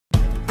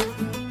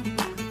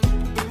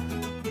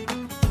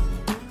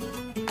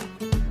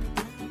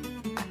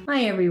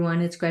Hi,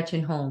 everyone. It's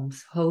Gretchen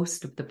Holmes,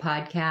 host of the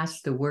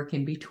podcast, The Work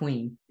in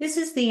Between. This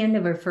is the end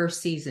of our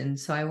first season,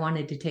 so I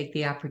wanted to take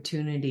the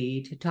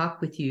opportunity to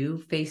talk with you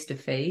face to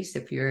face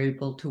if you're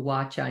able to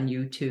watch on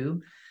YouTube.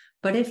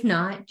 But if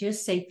not,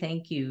 just say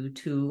thank you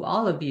to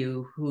all of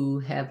you who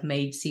have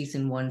made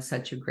season one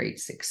such a great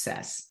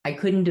success. I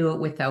couldn't do it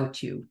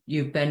without you.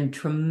 You've been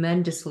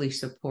tremendously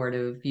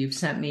supportive. You've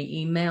sent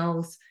me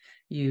emails.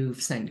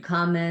 You've sent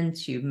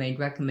comments, you've made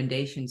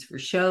recommendations for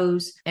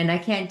shows, and I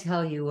can't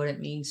tell you what it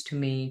means to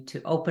me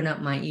to open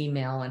up my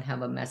email and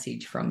have a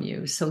message from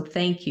you. So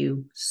thank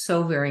you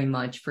so very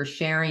much for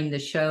sharing the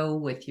show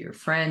with your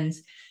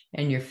friends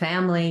and your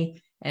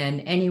family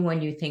and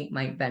anyone you think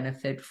might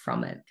benefit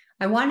from it.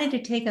 I wanted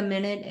to take a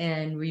minute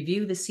and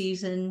review the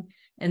season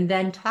and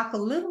then talk a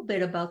little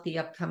bit about the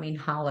upcoming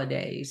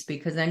holidays,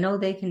 because I know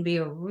they can be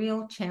a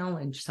real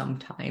challenge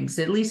sometimes.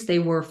 At least they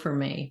were for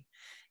me.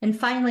 And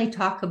finally,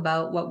 talk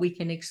about what we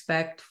can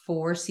expect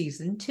for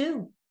season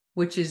two,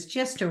 which is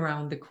just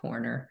around the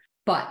corner.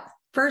 But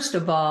first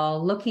of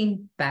all,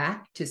 looking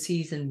back to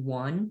season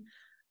one,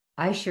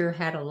 I sure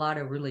had a lot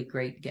of really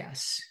great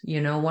guests.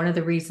 You know, one of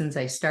the reasons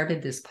I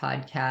started this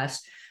podcast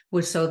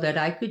was so that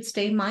I could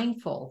stay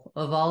mindful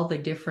of all the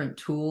different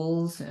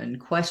tools and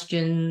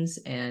questions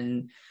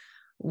and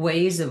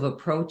ways of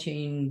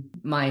approaching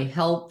my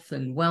health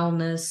and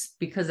wellness,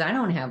 because I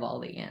don't have all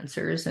the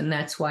answers. And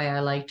that's why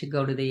I like to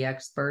go to the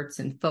experts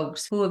and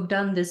folks who have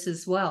done this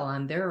as well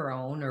on their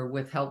own or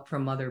with help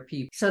from other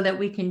people, so that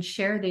we can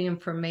share the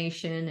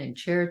information and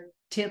share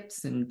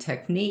tips and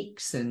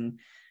techniques and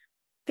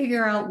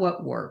figure out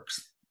what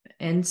works.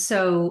 And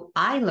so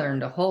I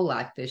learned a whole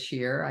lot this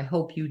year. I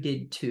hope you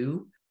did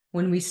too.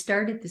 When we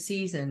started the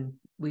season,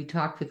 we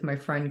talked with my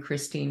friend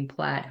Christine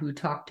Platt, who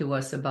talked to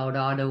us about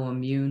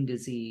autoimmune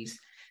disease.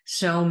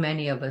 So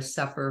many of us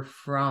suffer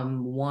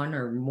from one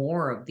or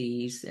more of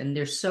these, and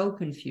they're so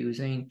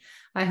confusing.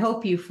 I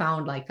hope you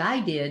found, like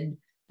I did,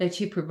 that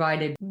she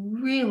provided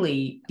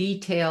really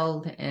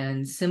detailed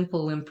and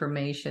simple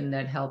information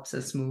that helps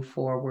us move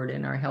forward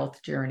in our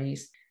health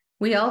journeys.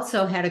 We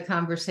also had a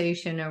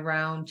conversation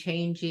around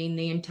changing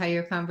the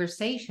entire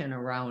conversation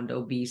around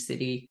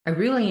obesity. I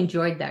really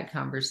enjoyed that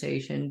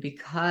conversation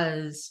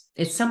because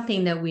it's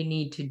something that we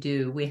need to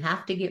do. We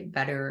have to get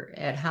better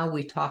at how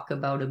we talk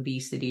about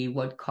obesity,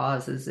 what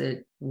causes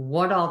it,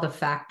 what all the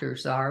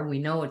factors are. We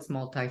know it's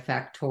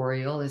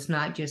multifactorial. It's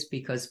not just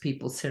because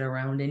people sit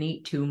around and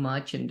eat too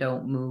much and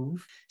don't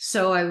move.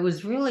 So it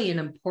was really an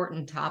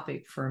important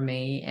topic for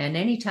me. And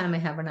anytime I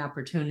have an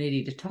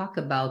opportunity to talk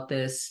about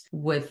this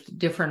with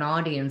different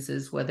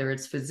audiences, whether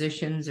it's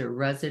physicians or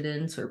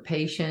residents or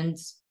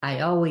patients,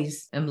 I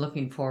always am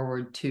looking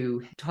forward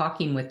to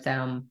talking with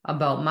them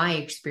about my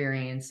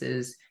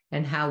experiences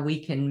and how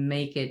we can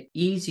make it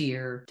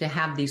easier to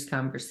have these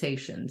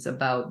conversations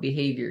about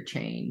behavior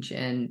change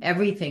and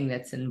everything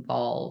that's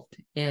involved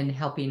in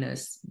helping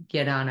us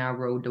get on our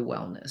road to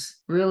wellness.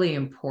 Really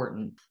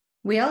important.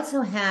 We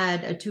also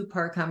had a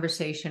two-part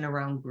conversation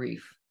around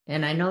grief.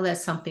 And I know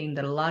that's something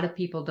that a lot of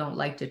people don't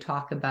like to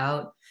talk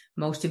about.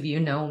 Most of you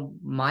know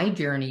my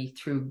journey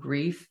through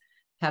grief,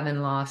 having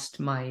lost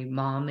my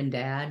mom and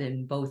dad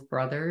and both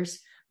brothers.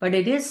 But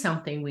it is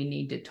something we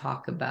need to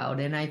talk about.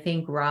 And I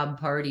think Rob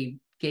Party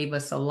gave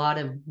us a lot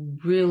of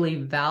really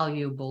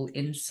valuable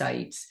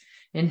insights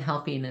in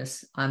helping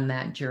us on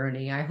that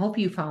journey. I hope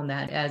you found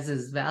that as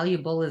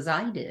valuable as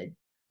I did.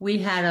 We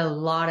had a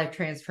lot of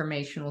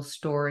transformational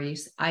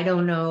stories. I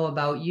don't know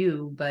about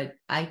you, but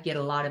I get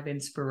a lot of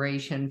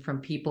inspiration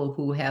from people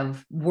who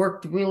have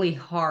worked really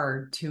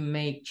hard to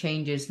make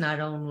changes,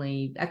 not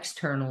only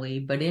externally,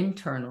 but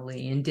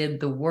internally, and did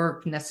the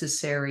work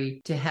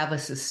necessary to have a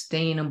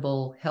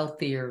sustainable,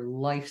 healthier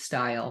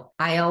lifestyle.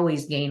 I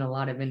always gain a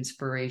lot of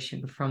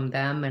inspiration from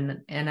them.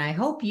 And I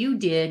hope you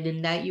did,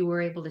 and that you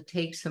were able to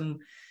take some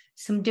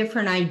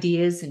different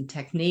ideas and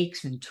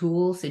techniques and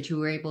tools that you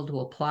were able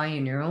to apply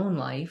in your own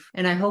life.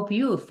 And I hope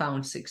you have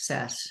found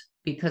success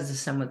because of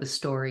some of the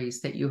stories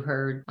that you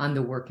heard on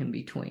The Work in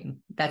Between.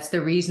 That's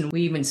the reason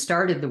we even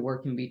started The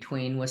Work in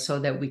Between, was so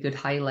that we could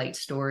highlight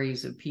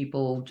stories of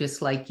people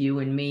just like you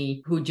and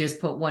me who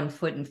just put one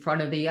foot in front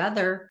of the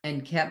other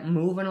and kept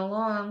moving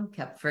along,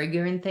 kept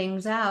figuring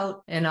things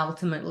out, and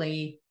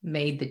ultimately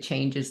made the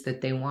changes that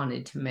they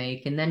wanted to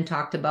make, and then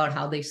talked about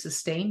how they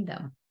sustained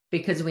them.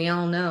 Because we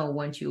all know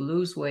once you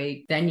lose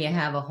weight, then you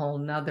have a whole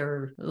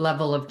nother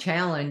level of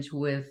challenge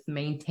with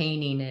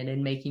maintaining it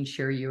and making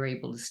sure you're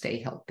able to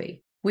stay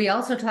healthy. We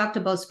also talked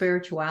about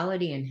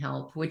spirituality and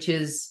health, which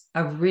is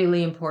a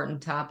really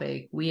important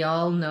topic. We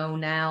all know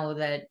now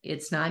that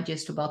it's not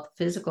just about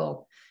the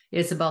physical.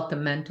 It's about the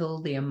mental,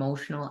 the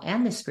emotional,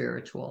 and the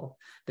spiritual.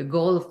 The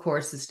goal, of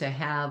course, is to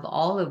have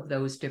all of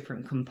those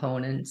different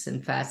components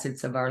and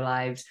facets of our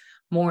lives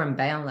more in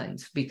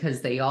balance,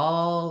 because they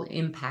all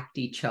impact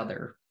each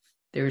other.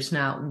 There's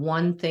not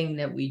one thing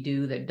that we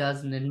do that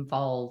doesn't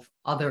involve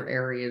other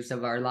areas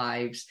of our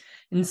lives.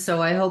 And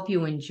so I hope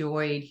you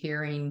enjoyed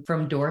hearing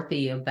from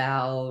Dorothy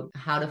about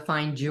how to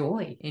find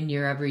joy in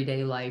your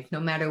everyday life,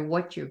 no matter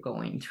what you're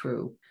going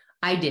through.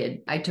 I did.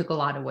 I took a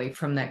lot away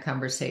from that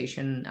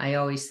conversation. I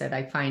always said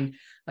I find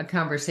a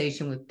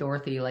conversation with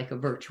Dorothy like a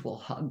virtual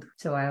hug.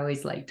 So I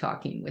always like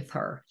talking with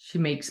her. She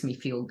makes me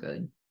feel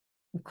good.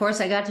 Of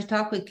course, I got to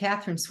talk with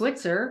Kathrine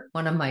Switzer,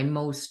 one of my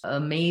most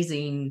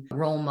amazing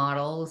role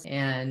models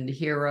and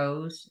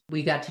heroes.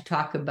 We got to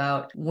talk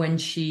about when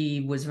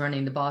she was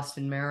running the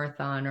Boston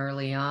Marathon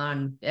early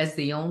on as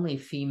the only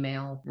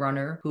female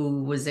runner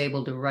who was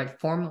able to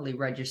formally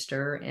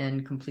register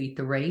and complete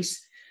the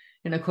race.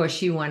 And of course,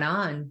 she went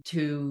on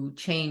to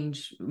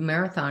change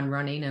marathon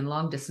running and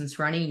long distance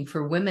running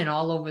for women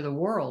all over the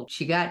world.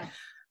 She got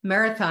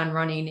marathon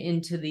running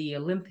into the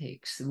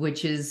Olympics,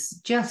 which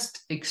is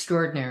just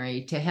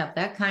extraordinary to have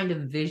that kind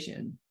of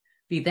vision,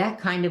 be that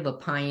kind of a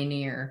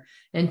pioneer.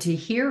 And to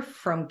hear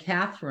from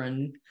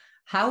Kathrine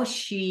how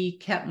she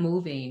kept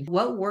moving,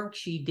 what work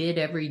she did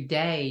every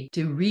day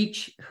to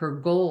reach her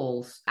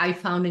goals, I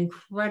found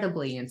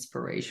incredibly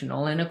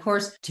inspirational. And of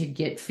course, to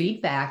get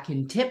feedback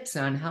and tips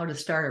on how to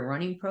start a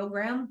running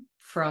program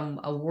from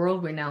a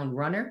world-renowned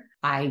runner,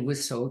 I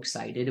was so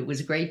excited. It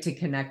was great to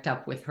connect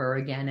up with her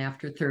again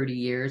after 30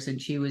 years,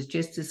 and she was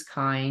just as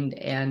kind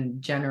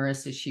and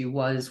generous as she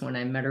was when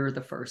I met her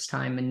the first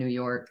time in New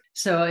York.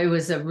 So it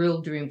was a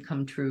real dream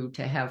come true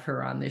to have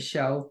her on this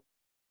show.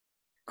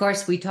 Of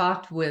course, we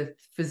talked with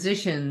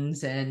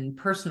physicians and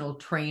personal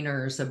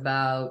trainers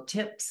about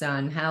tips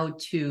on how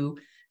to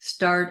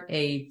start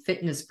a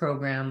fitness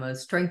program, a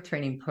strength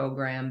training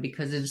program,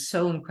 because it's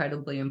so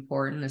incredibly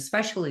important,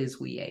 especially as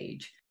we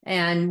age.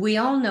 And we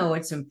all know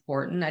it's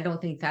important. I don't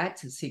think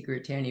that's a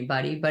secret to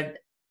anybody, but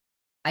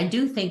I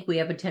do think we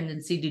have a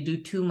tendency to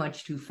do too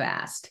much too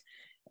fast.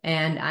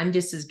 And I'm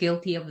just as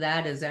guilty of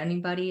that as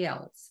anybody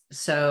else.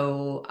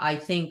 So I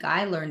think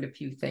I learned a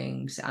few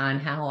things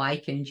on how I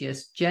can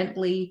just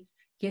gently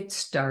get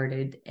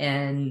started.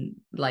 And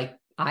like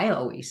I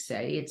always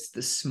say, it's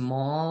the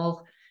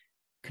small,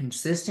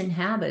 consistent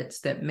habits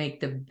that make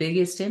the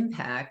biggest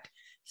impact.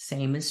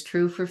 Same is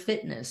true for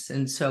fitness.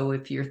 And so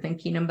if you're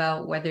thinking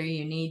about whether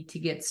you need to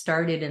get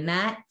started in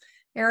that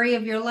area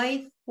of your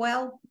life,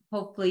 well,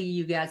 hopefully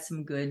you got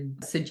some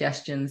good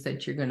suggestions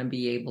that you're going to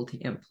be able to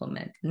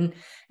implement. And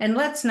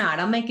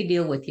I'll make a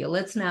deal with you.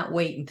 Let's not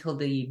wait until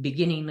the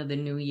beginning of the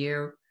new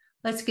year.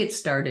 Let's get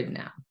started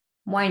now.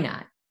 Why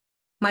not?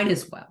 Might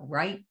as well,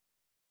 right?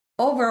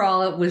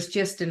 Overall, it was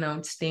just an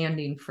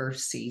outstanding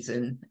first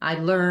season. I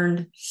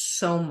learned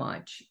so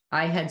much.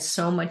 I had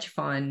so much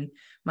fun.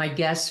 My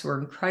guests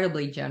were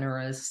incredibly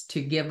generous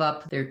to give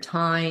up their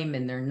time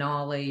and their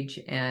knowledge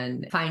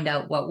and find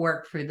out what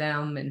worked for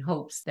them in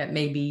hopes that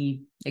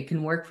maybe it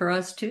can work for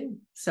us too.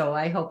 So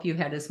I hope you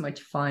had as much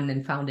fun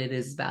and found it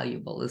as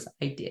valuable as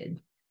I did.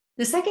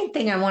 The second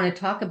thing I want to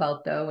talk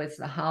about, though, is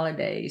the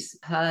holidays,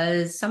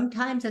 because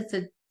sometimes it's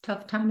a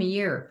tough time of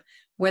year.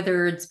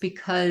 Whether it's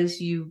because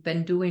you've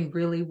been doing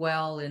really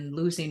well in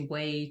losing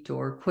weight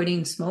or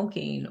quitting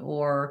smoking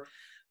or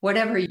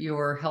whatever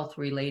your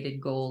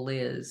health-related goal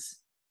is.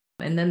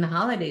 And then the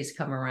holidays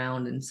come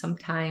around and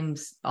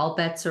sometimes all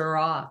bets are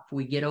off.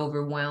 We get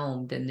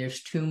overwhelmed and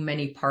there's too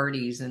many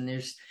parties and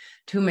there's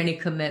too many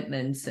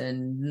commitments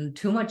and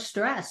too much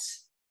stress.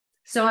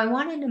 So I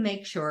wanted to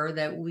make sure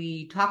that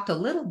we talked a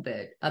little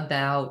bit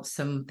about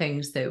some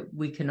things that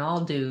we can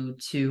all do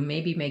to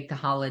maybe make the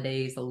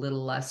holidays a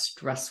little less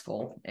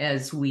stressful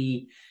as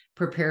we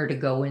prepare to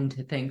go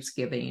into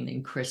Thanksgiving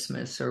and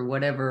Christmas or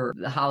whatever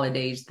the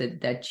holidays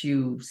that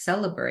you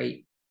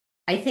celebrate.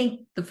 I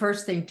think the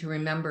first thing to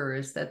remember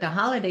is that the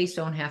holidays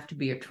don't have to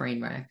be a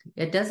train wreck.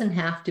 It doesn't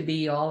have to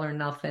be all or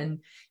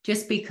nothing.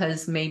 Just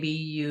because maybe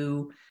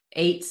you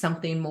ate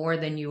something more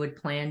than you had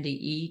planned to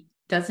eat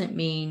doesn't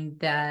mean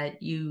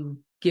that you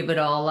give it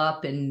all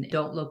up and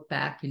don't look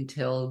back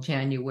until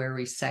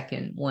January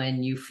 2nd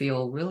when you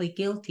feel really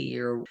guilty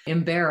or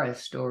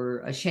embarrassed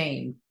or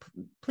ashamed.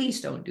 Please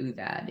don't do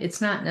that.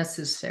 It's not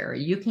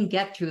necessary. You can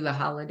get through the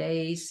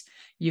holidays.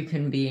 You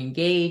can be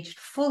engaged,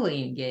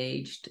 fully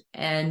engaged,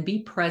 and be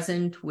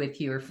present with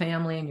your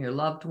family and your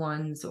loved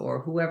ones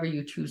or whoever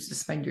you choose to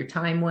spend your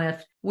time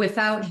with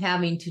without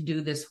having to do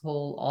this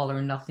whole all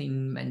or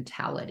nothing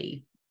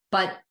mentality.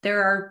 But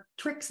there are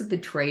tricks of the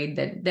trade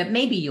that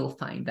maybe you'll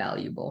find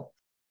valuable.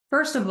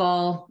 First of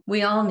all,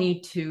 we all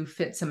need to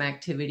fit some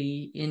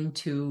activity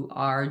into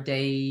our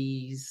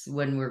days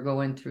when we're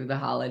going through the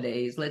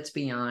holidays. Let's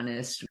be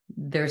honest,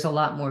 there's a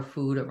lot more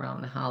food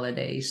around the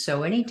holidays.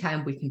 So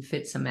anytime we can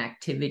fit some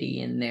activity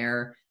in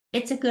there,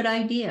 it's a good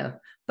idea.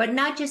 But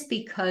not just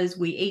because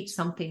we ate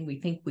something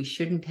we think we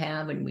shouldn't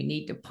have and we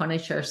need to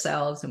punish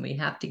ourselves and we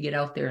have to get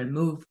out there and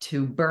move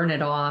to burn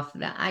it off.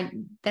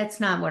 That's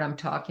not what I'm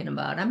talking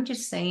about. I'm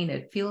just saying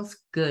it feels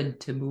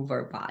good to move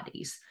our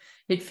bodies.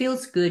 It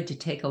feels good to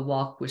take a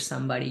walk with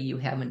somebody you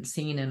haven't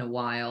seen in a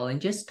while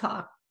and just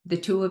talk, the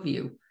two of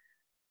you.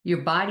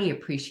 Your body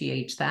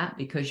appreciates that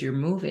because you're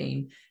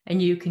moving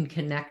and you can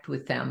connect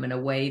with them in a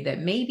way that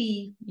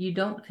maybe you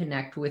don't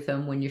connect with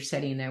them when you're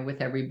sitting there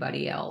with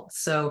everybody else.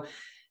 So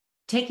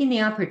taking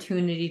the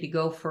opportunity to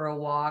go for a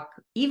walk,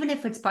 even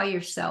if it's by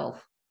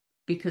yourself,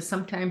 because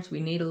sometimes we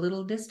need a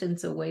little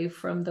distance away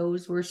from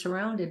those we're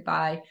surrounded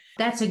by.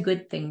 That's a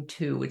good thing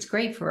too. It's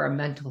great for our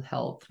mental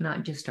health,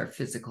 not just our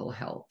physical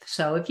health.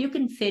 So if you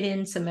can fit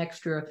in some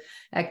extra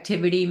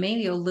activity,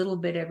 maybe a little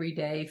bit every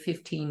day,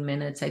 15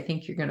 minutes, I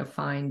think you're going to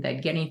find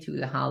that getting through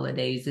the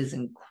holidays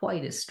isn't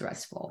quite as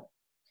stressful.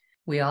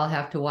 We all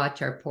have to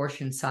watch our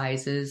portion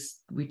sizes.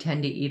 We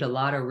tend to eat a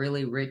lot of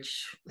really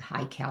rich,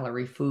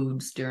 high-calorie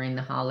foods during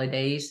the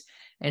holidays,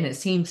 and it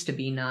seems to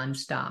be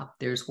nonstop.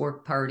 There's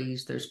work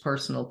parties, there's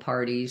personal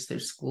parties,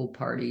 there's school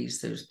parties,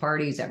 there's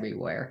parties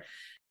everywhere.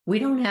 We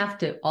don't have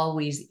to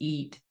always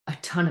eat a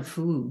ton of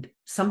food.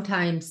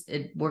 Sometimes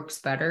it works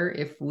better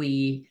if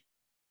we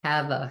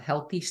have a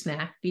healthy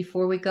snack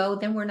before we go,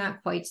 then we're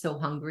not quite so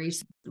hungry.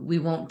 We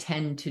won't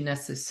tend to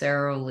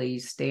necessarily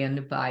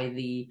stand by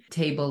the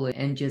table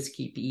and just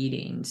keep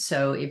eating.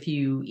 So if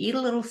you eat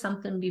a little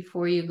something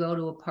before you go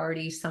to a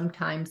party,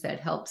 sometimes that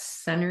helps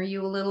center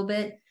you a little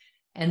bit.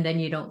 And then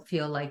you don't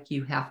feel like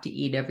you have to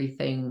eat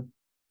everything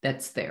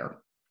that's there.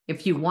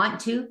 If you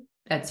want to,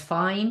 that's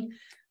fine.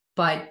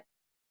 But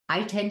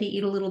I tend to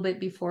eat a little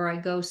bit before I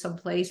go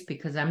someplace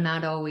because I'm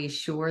not always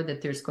sure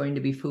that there's going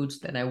to be foods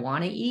that I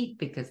want to eat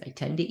because I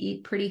tend to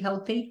eat pretty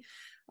healthy.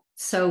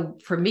 So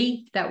for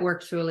me, that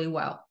works really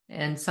well.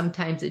 And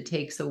sometimes it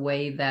takes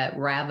away that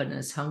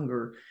ravenous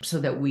hunger so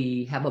that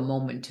we have a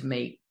moment to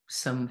make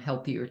some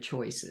healthier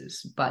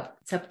choices. But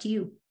it's up to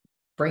you.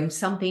 Bring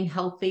something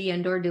healthy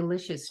and or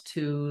delicious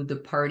to the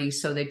party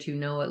so that you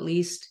know at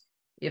least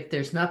if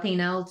there's nothing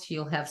else,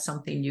 you'll have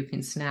something you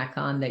can snack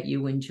on that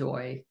you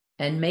enjoy.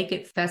 And make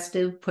it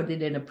festive, put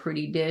it in a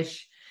pretty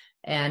dish,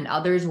 and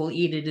others will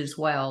eat it as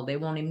well. They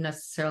won't even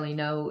necessarily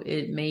know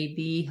it may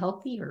be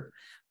healthier,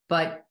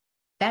 but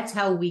that's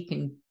how we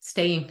can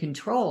stay in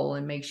control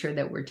and make sure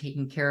that we're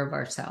taking care of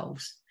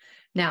ourselves.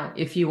 Now,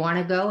 if you want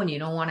to go and you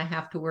don't want to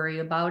have to worry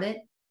about it,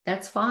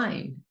 that's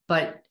fine.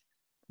 But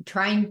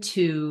trying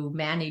to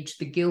manage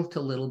the guilt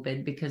a little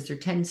bit, because there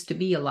tends to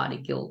be a lot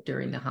of guilt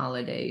during the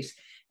holidays.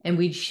 And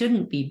we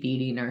shouldn't be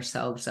beating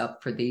ourselves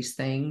up for these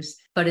things,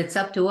 but it's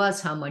up to us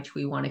how much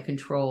we want to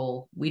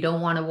control. We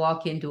don't want to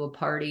walk into a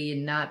party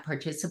and not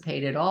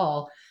participate at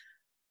all.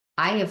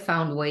 I have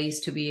found ways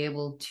to be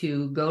able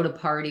to go to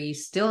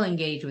parties, still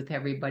engage with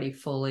everybody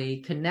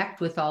fully, connect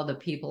with all the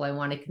people I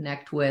want to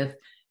connect with,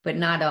 but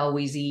not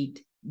always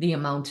eat the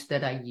amount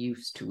that I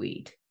used to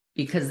eat,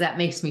 because that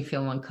makes me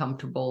feel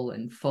uncomfortable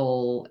and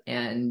full,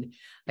 and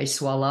I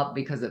swell up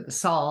because of the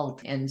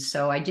salt. And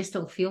so I just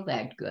don't feel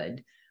that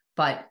good.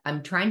 But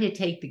I'm trying to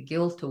take the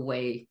guilt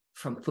away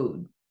from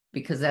food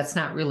because that's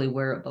not really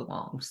where it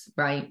belongs,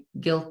 right?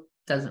 Guilt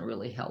doesn't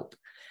really help.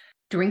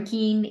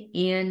 Drinking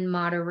in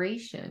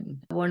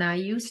moderation. When I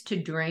used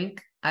to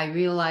drink, I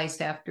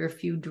realized after a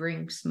few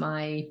drinks,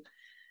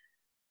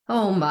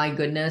 oh my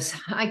goodness,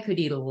 I could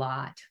eat a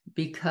lot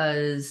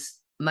because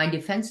my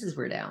defenses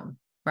were down,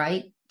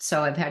 right?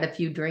 So I've had a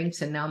few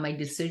drinks and now my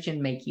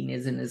decision making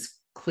isn't as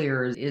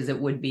clear as it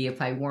would be if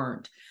I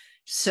weren't.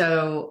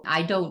 So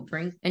I don't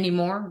drink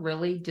anymore,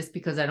 really, just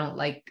because I don't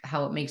like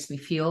how it makes me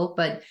feel.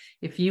 But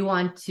if you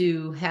want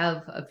to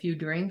have a few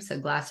drinks, a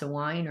glass of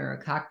wine or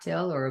a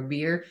cocktail or a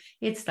beer,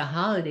 it's the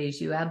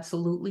holidays, you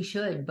absolutely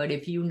should. But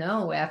if you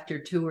know after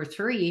 2 or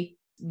 3,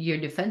 your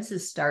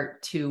defenses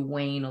start to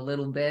wane a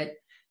little bit,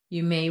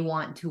 you may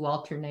want to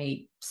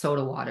alternate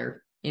soda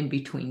water in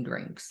between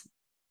drinks.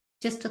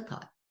 Just a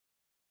thought.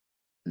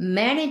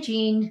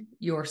 Managing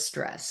your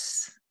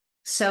stress.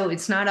 So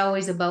it's not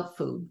always about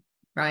food.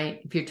 Right?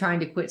 If you're trying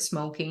to quit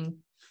smoking,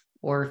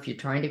 or if you're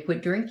trying to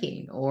quit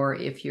drinking, or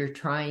if you're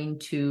trying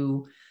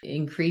to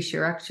increase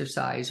your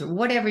exercise, or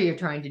whatever you're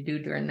trying to do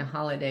during the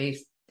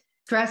holidays,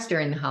 stress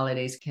during the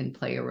holidays can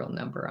play a real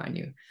number on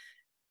you.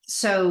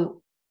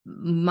 So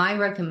my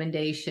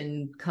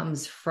recommendation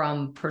comes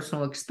from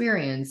personal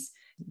experience.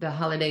 The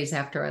holidays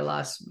after I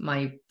lost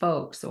my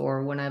folks,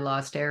 or when I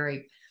lost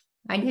Eric,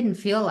 I didn't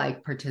feel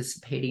like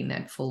participating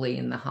that fully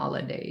in the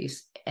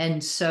holidays.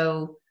 And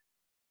so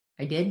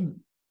I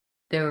didn't.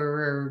 There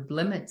were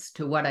limits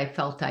to what I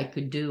felt I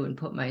could do and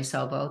put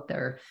myself out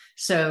there.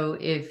 So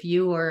if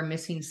you are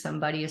missing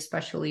somebody,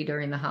 especially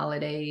during the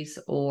holidays,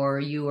 or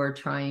you are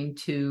trying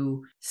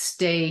to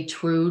stay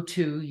true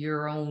to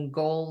your own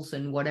goals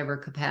in whatever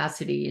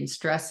capacity, and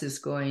stress is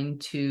going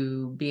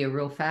to be a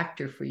real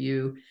factor for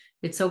you,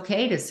 it's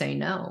okay to say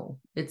no.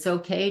 It's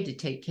okay to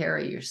take care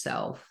of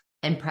yourself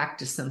and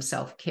practice some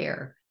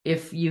self-care.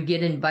 If you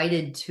get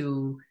invited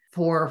to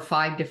 4 or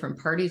 5 different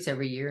parties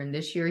every year, and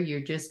this year you're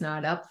just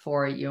not up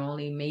for it, you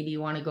only maybe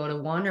want to go to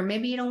one, or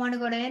maybe you don't want to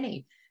go to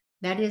any,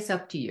 that is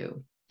up to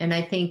you. And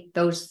I think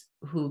those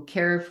who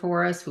care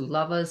for us, who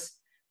love us,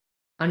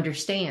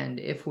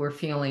 understand if we're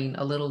feeling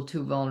a little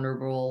too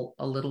vulnerable,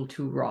 a little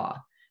too raw.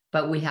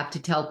 But we have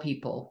to tell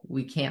people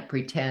we can't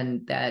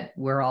pretend that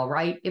we're all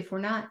right if we're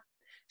not.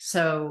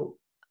 So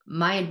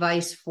my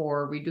advice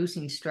for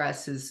reducing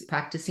stress is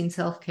practicing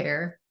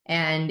self-care.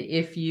 And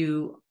if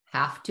you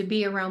have to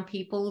be around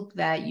people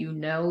that you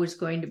know is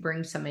going to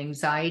bring some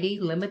anxiety,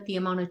 limit the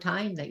amount of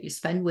time that you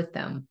spend with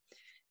them.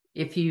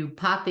 If you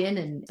pop in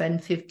and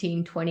spend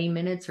 15, 20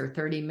 minutes or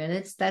 30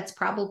 minutes, that's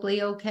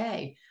probably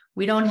okay.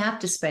 We don't have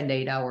to spend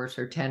 8 hours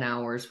or 10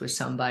 hours with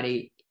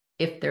somebody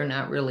if they're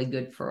not really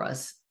good for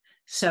us.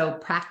 So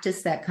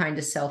practice that kind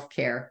of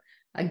self-care.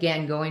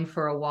 Again, going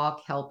for a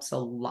walk helps a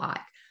lot.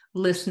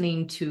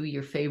 Listening to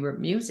your favorite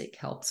music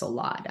helps a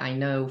lot. I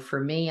know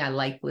for me, I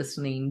like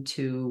listening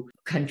to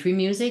country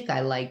music.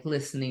 I like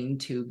listening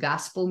to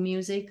gospel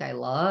music. I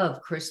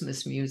love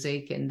Christmas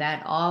music, and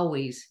that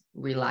always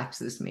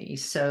relaxes me.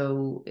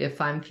 So if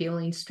I'm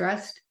feeling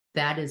stressed,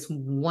 that is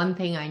one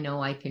thing I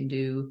know I can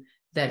do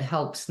that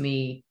helps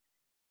me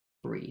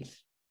breathe,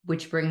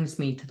 which brings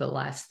me to the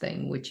last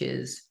thing, which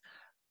is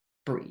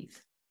breathe.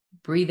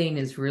 Breathing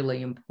is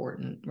really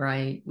important,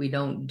 right? We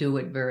don't do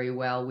it very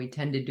well. We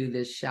tend to do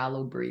this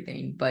shallow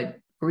breathing, but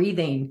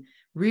breathing,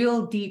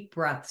 real deep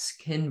breaths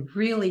can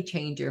really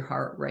change your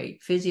heart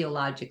rate.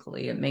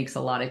 Physiologically, it makes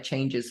a lot of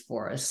changes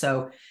for us.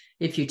 So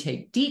if you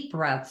take deep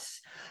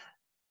breaths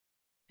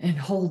and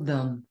hold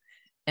them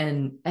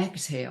and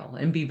exhale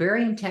and be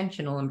very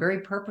intentional and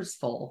very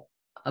purposeful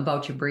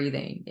about your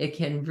breathing, it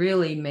can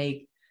really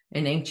make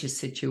an anxious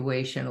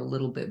situation a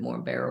little bit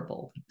more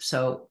bearable.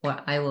 So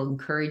I will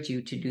encourage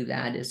you to do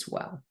that as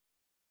well.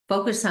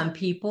 Focus on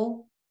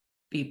people,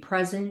 be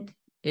present.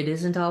 It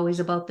isn't always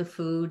about the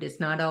food.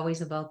 It's not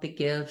always about the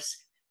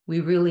gifts.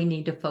 We really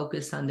need to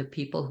focus on the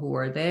people who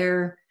are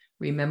there,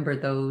 remember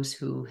those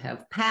who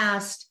have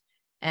passed,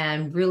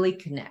 and really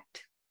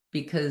connect.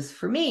 Because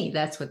for me,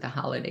 that's what the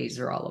holidays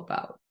are all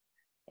about.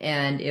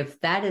 And if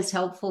that is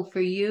helpful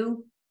for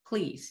you,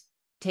 please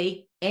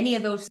take any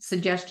of those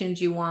suggestions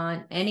you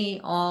want,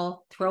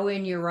 throw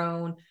in your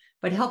own,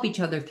 but help each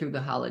other through the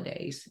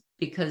holidays,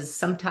 because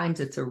sometimes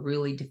it's a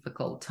really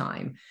difficult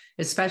time,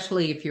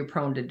 especially if you're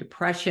prone to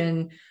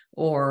depression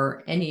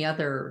or any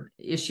other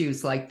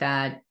issues like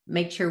that.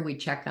 Make sure we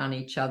check on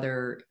each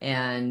other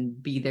and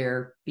be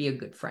there, be a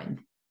good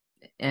friend.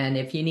 And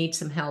if you need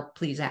some help,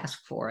 please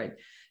ask for it.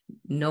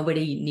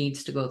 Nobody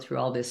needs to go through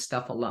all this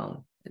stuff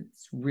alone.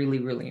 It's really,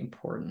 really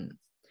important.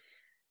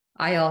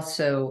 I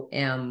also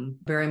am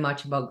very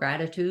much about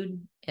gratitude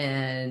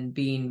and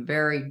being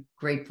very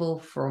grateful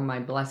for my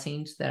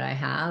blessings that I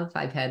have.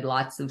 I've had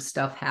lots of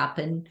stuff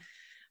happen.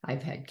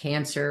 I've had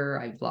cancer.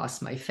 I've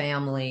lost my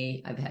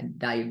family. I've had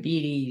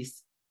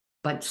diabetes,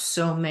 but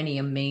so many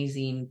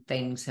amazing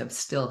things have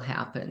still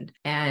happened.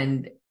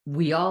 And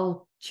we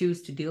all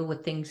choose to deal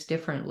with things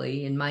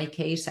differently. In my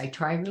case, I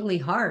try really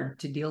hard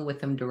to deal with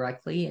them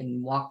directly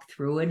and walk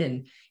through it.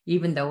 And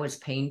even though it's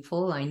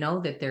painful, I know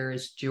that there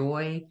is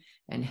joy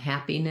and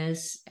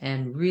happiness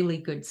and really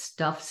good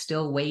stuff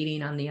still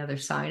waiting on the other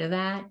side of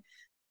that.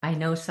 I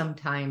know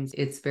sometimes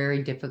it's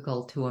very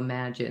difficult to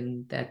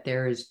imagine that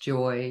there is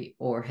joy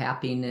or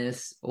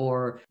happiness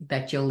or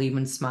that you'll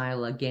even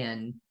smile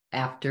again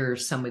after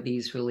some of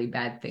these really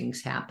bad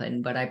things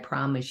happen. But I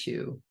promise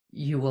you,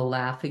 you will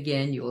laugh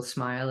again, you will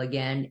smile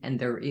again, and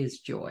there is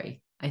joy.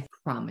 I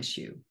promise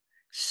you.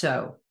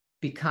 So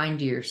be kind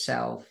to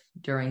yourself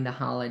during the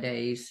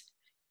holidays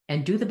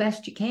and do the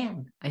best you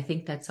can. I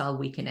think that's all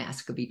we can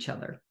ask of each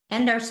other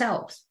and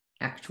ourselves,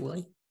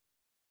 actually.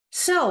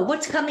 So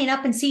what's coming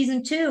up in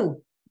season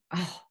 2?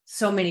 Oh,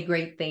 so many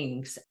great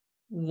things.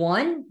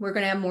 1, we're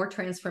going to have more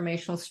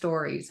transformational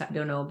stories. I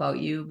don't know about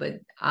you, but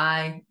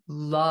I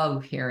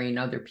love hearing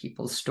other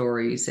people's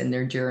stories and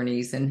their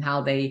journeys and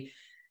how they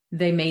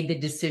made the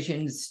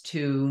decisions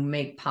to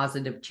make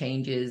positive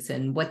changes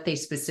and what they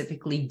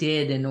specifically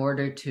did in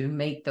order to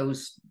make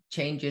those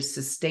changes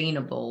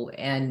sustainable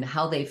and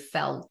how they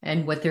felt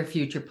and what their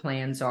future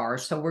plans are.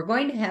 So we're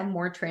going to have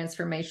more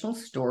transformational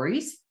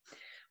stories.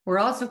 We're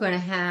also going to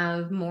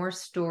have more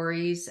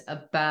stories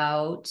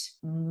about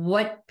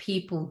what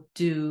people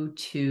do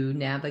to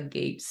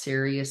navigate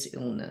serious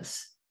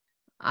illness.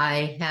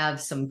 I have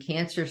some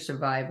cancer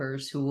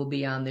survivors who will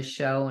be on the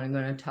show, and I'm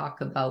going to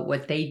talk about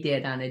what they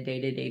did on a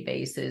day-to-day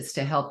basis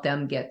to help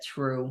them get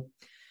through,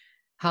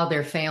 how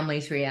their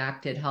families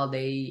reacted, how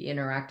they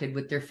interacted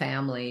with their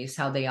families,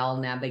 how they all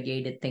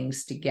navigated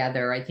things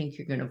together. I think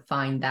you're going to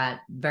find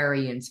that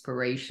very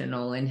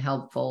inspirational and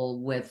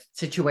helpful with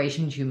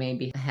situations you may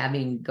be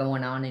having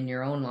going on in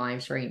your own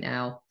lives right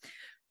now.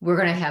 We're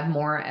going to have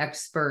more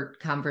expert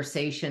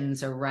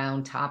conversations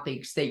around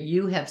topics that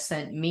you have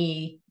sent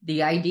me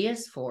the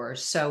ideas for.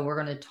 So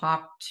we're going to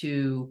talk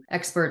to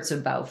experts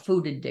about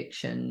food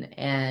addiction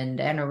and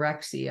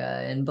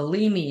anorexia and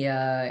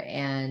bulimia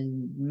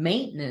and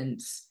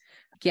maintenance,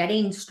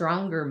 getting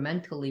stronger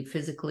mentally,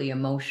 physically,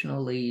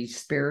 emotionally,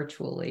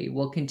 spiritually.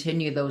 We'll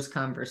continue those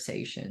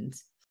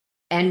conversations.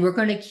 And we're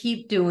going to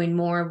keep doing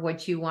more of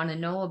what you want to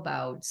know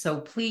about. So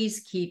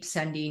please keep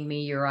sending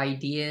me your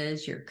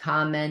ideas, your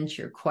comments,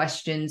 your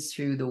questions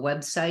through the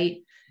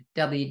website,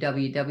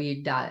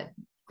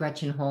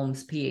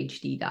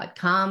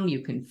 www.gretchenholmesphd.com.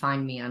 You can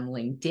find me on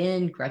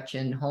LinkedIn,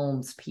 Gretchen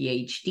Holmes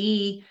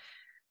PhD.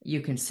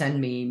 You can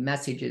send me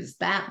messages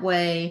that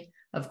way.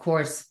 Of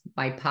course,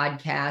 my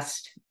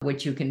podcast,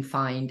 which you can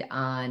find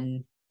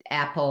on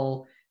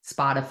Apple,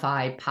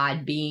 Spotify,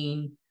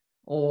 Podbean,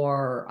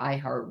 or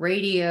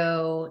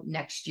iHeartRadio.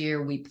 Next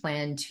year, we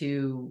plan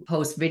to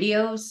post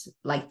videos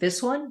like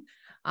this one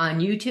on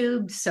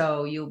YouTube.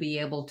 So you'll be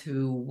able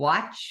to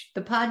watch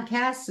the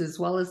podcasts as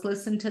well as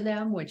listen to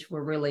them, which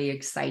we're really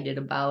excited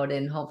about.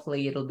 And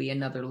hopefully it'll be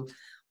another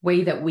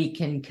way that we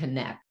can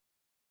connect.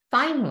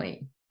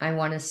 Finally, I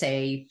want to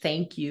say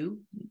thank you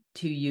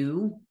to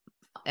you,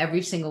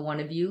 every single one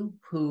of you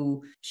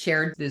who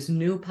shared this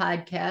new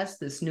podcast,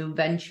 this new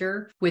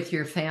venture with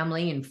your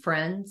family and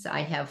friends.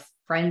 I have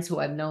friends who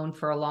I've known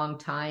for a long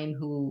time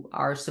who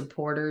are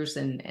supporters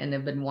and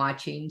have been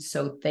watching.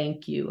 So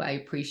thank you. I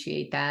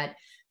appreciate that.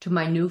 To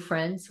my new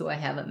friends who I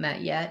haven't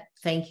met yet,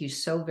 thank you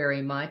so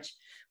very much.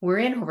 We're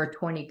in over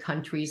 20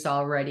 countries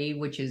already,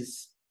 which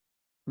is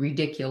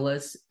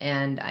ridiculous.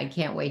 And I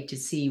can't wait to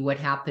see what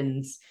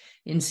happens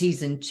in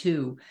season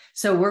 2.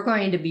 So we're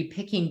going to be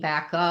picking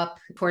back up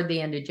toward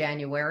the end of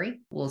January.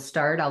 We'll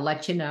start. I'll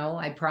let you know,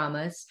 I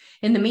promise.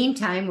 In the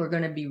meantime, we're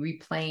going to be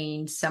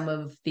replaying some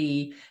of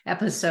the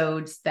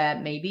episodes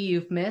that maybe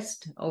you've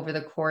missed over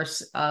the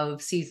course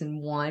of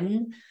season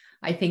 1.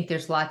 I think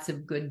there's lots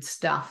of good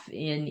stuff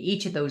in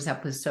each of those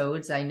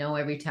episodes. I know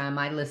every time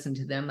I listen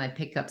to them, I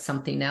pick up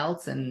something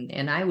else,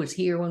 and I was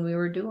here when we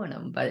were doing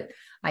them, but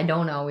I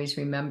don't always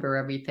remember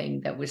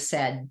everything that was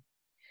said.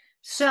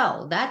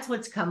 So that's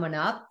what's coming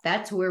up.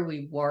 That's where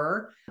we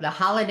were. The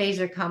holidays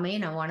are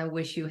coming. I want to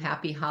wish you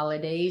happy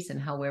holidays, and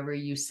however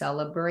you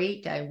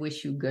celebrate, I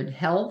wish you good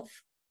health.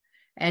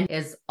 And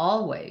as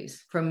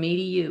always, from me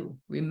to you,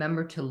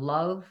 remember to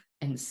love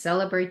and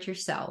celebrate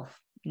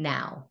yourself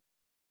now,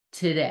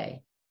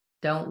 today.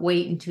 Don't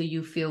wait until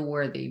you feel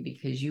worthy,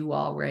 because you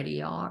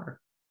already are.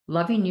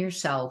 Loving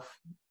yourself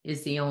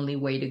is the only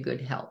way to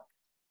good health.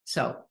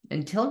 So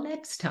until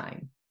next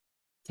time,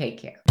 take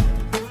care.